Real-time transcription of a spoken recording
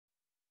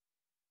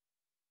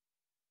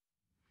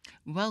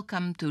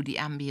Welcome to the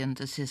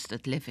Ambient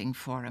Assisted Living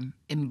Forum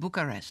in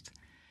Bucharest.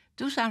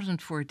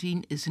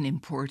 2014 is an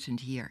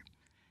important year,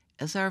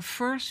 as our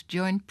first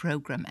joint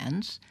program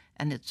ends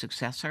and its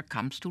successor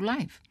comes to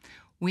life.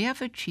 We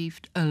have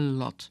achieved a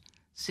lot.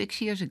 6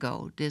 years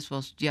ago, this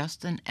was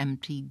just an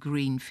empty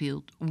green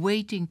field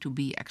waiting to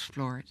be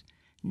explored.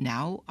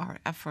 Now our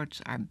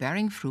efforts are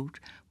bearing fruit.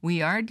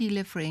 We are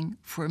delivering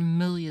for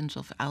millions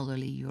of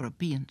elderly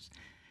Europeans.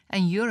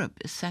 And Europe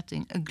is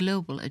setting a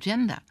global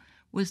agenda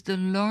with the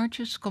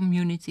largest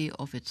community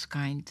of its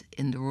kind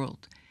in the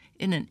world,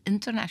 in an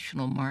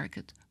international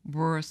market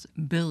worth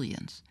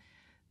billions.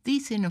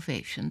 These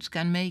innovations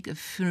can make a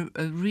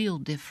real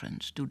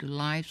difference to the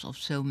lives of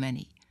so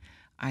many.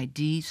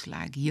 Ideas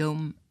like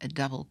Yom, a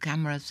double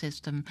camera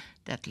system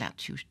that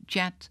lets you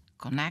chat,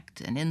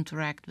 connect and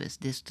interact with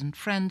distant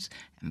friends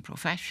and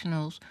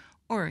professionals,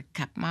 or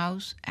Cat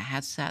Mouse, a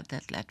headset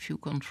that lets you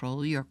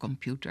control your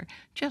computer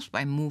just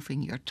by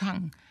moving your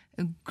tongue,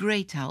 a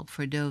great help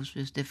for those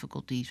with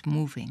difficulties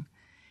moving.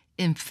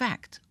 In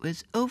fact,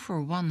 with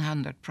over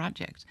 100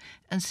 projects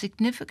and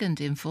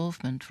significant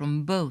involvement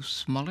from both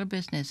smaller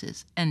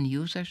businesses and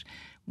users,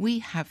 we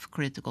have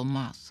critical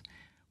mass.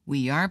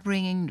 We are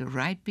bringing the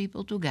right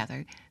people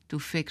together to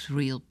fix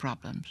real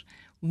problems.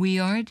 We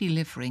are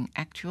delivering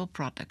actual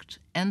products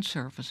and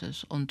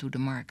services onto the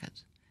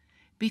market.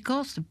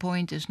 Because the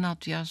point is not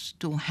just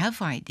to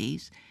have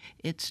ideas,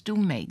 it's to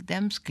make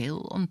them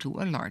scale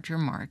onto a larger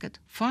market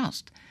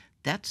fast.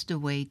 That's the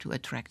way to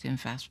attract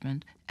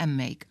investment and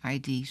make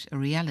ideas a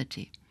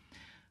reality.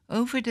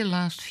 Over the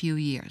last few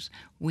years,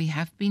 we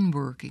have been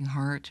working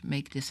hard to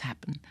make this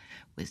happen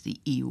with the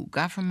EU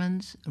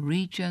governments,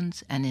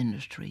 regions and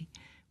industry.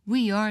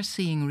 We are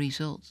seeing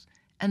results,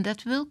 and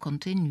that will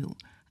continue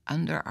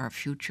under our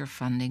future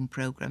funding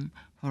program,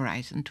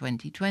 Horizon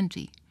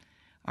 2020.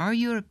 Our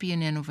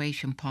European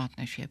Innovation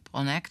Partnership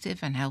on Active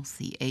and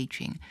Healthy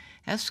Aging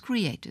has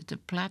created a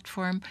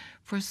platform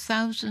for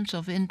thousands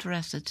of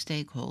interested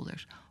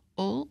stakeholders,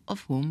 all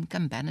of whom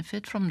can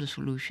benefit from the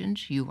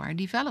solutions you are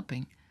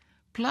developing.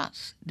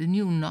 Plus, the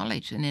new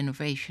Knowledge and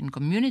Innovation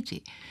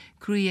Community,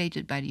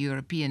 created by the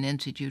European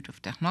Institute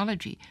of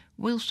Technology,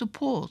 will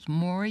support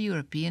more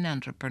European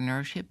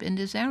entrepreneurship in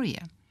this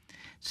area.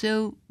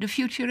 So, the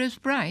future is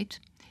bright.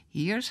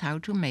 Here's how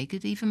to make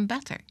it even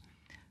better.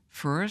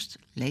 First,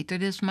 later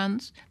this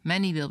month,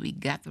 many will be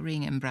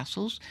gathering in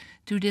Brussels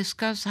to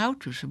discuss how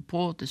to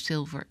support the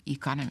silver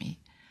economy.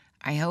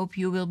 I hope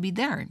you will be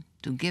there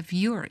to give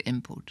your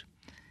input.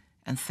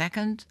 And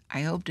second,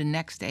 I hope the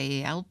next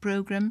AAL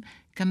program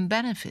can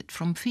benefit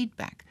from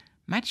feedback,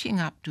 matching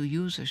up to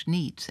users'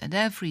 needs at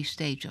every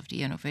stage of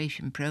the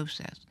innovation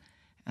process.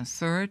 And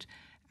third,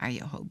 I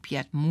hope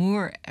yet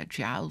more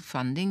agile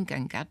funding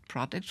can get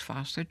products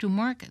faster to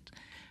market.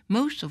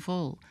 Most of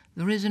all,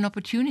 there is an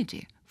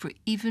opportunity for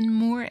even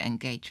more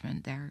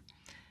engagement there.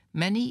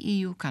 Many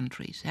EU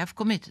countries have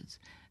committed,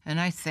 and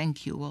I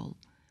thank you all.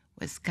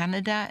 With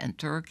Canada and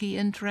Turkey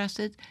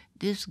interested,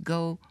 this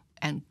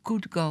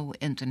could go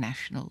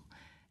international,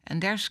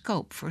 and there's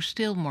scope for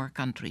still more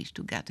countries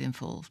to get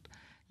involved,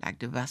 like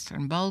the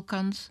Western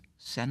Balkans,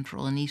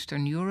 Central and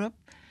Eastern Europe.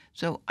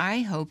 So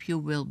I hope you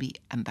will be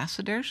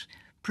ambassadors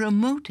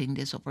promoting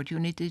this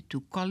opportunity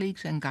to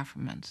colleagues and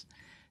governments.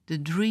 The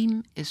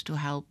dream is to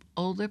help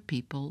older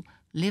people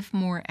live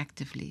more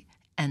actively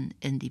and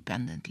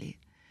independently,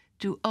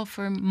 to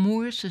offer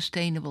more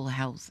sustainable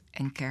health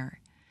and care,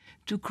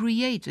 to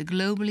create a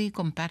globally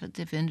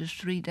competitive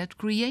industry that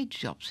creates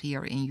jobs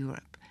here in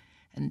Europe.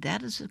 And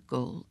that is a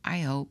goal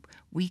I hope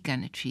we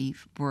can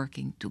achieve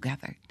working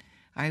together.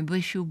 I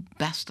wish you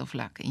best of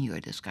luck in your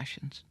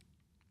discussions.